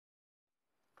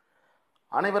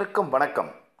அனைவருக்கும் வணக்கம்.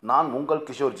 நான் உங்கள்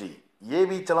கிஷோர்ஜி.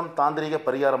 ஏவிச்சலம் தாந்திரிக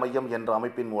பரிகார மையம் என்ற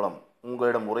அமைப்பின் மூலம்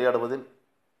உங்களிடம் உரையாடுவதில்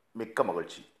மிக்க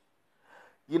மகிழ்ச்சி.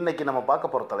 இன்னைக்கு நம்ம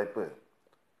பார்க்க போகிற தலைப்பு,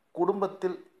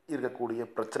 குடும்பத்தில் இருக்கக்கூடிய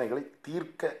பிரச்சனைகளை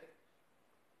தீர்க்க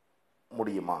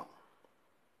முடியுமா?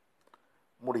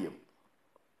 முடியும்.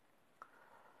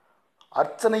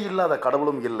 அர்ச்சனை இல்லாத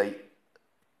கடவுளும் இல்லை,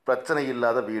 பிரச்சனை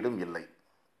இல்லாத வீடும் இல்லை.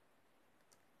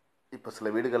 இப்போ சில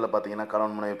வீடுகளில் பார்த்தீங்கன்னா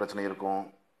கணவன் மனைவி பிரச்சனை இருக்கும்,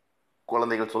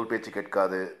 குழந்தைகள் சொல் பேச்சு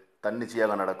கேட்காது,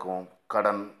 தன்னிச்சையாக நடக்கும்,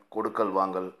 கடன் கொடுக்கல்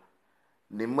வாங்கல்,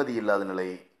 நிம்மதி இல்லாத நிலை,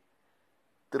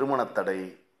 திருமணத் தடை,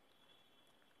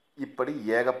 இப்படி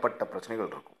ஏகப்பட்ட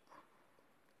பிரச்சனைகள் இருக்கும்.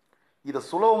 இதை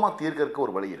சுலபமாக தீர்க்கறதுக்கு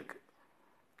ஒரு வழி இருக்குது.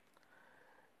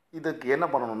 இதுக்கு என்ன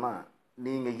பண்ணணும்னா,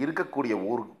 நீங்கள் இருக்கக்கூடிய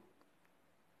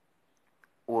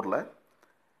ஊரில்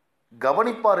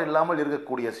கவனிப்பார் இல்லாமல்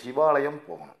இருக்கக்கூடிய சிவாலயம்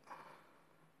போகணும்.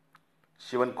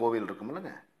 சிவன் கோவில் இருக்கும்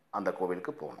இல்லைங்க, அந்த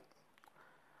கோவிலுக்கு போகணும்.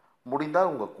 முடிந்தால்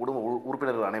உங்கள் குடும்ப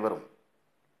உறுப்பினர்கள் அனைவரும்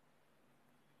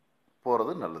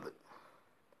போகிறது நல்லது.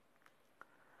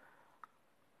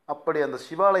 அப்படி அந்த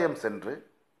சிவாலயம் சென்று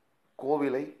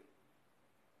கோவிலை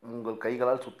உங்கள்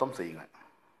கைகளால் சுத்தம் செய்யுங்க.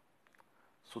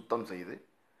 சுத்தம் செய்து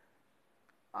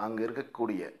அங்கே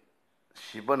இருக்கக்கூடிய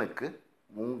சிவனுக்கு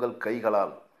உங்கள்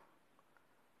கைகளால்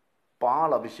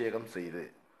பால் அபிஷேகம் செய்து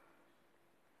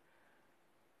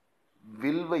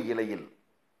வில்வ இலையில்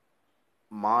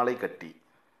மாலை கட்டி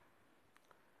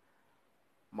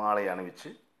மாலை அணிவிச்சு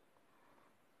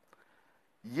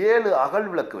 7 அகல்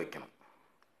விளக்கு வைக்கணும்.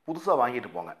 புதுசாக வாங்கிட்டு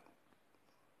போங்க.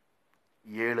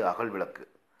 7 அகல் விளக்கு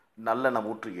நல்லெண்ணெய்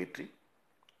ஊற்றி ஏற்றி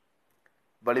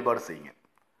வழிபாடு செய்யுங்க.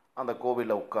 அந்த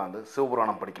கோவிலில் உட்கார்ந்து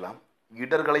சிவபுராணம் படிக்கலாம்,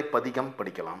 இடர்களை பதிகம்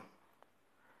படிக்கலாம்.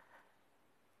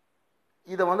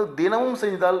 இதை தினமும்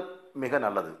செய்தால் மிக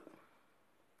நல்லது.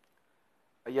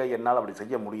 ஐயா, என்னால் அப்படி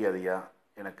செய்ய முடியாது ஐயா,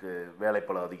 எனக்கு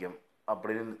வேலைப்பளு அதிகம்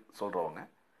அப்படின்னு சொல்கிறவங்க,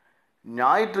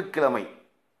 ஞாயிற்றுக்கிழமை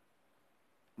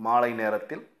மாலை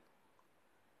நேரத்தில்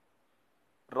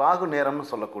ராகு நேரம்னு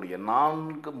சொல்லக்கூடிய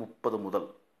 4:30 முதல்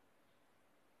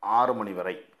 6 மணி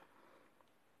வரை,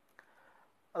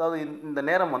 அதாவது இந்த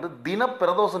நேரம்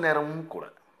தினப்பிரதோஷ நேரமும் கூட,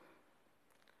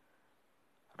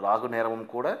 ராகு நேரமும்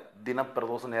கூட,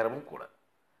 தினப்பிரதோஷ நேரமும் கூட.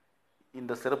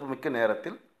 இந்த சிறப்புமிக்க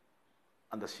நேரத்தில்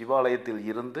அந்த சிவாலயத்தில்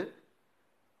இருந்து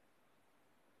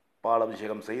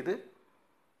பாலாபிஷேகம் செய்து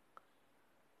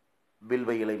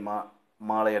வில்வ இலை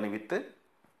மாலை அணிவித்து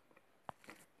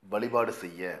வழிபாடு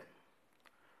செய்ய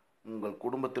உங்கள்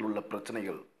குடும்பத்தில் உள்ள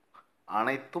பிரச்சனைகள்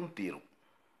அனைத்தும் தீரும்.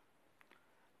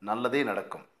 நல்லதே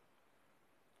நடக்கும்.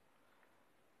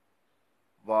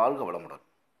 வாழ்க வளமுடன்.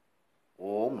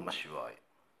 ஓம் நம சிவாய்.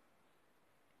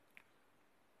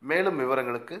 மேலும்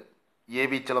விவரங்களுக்கு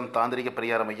ஏவிச்சலம் தாந்திரிக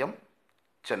பரிகார மையம்,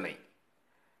 சென்னை.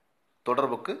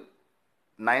 தொடர்புக்கு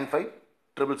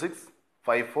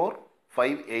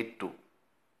 9566654582.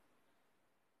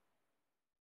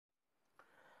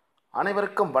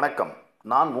 அனைவருக்கும் வணக்கம்.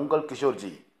 நான் உங்கள்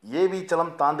கிஷோர்ஜி.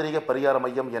 ஏவிச்சலம் தாந்திரிக பரிகார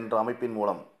மையம் என்ற அமைப்பின்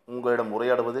மூலம் உங்களிடம்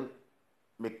உரையாடுவதில்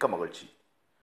மிக்க மகிழ்ச்சி.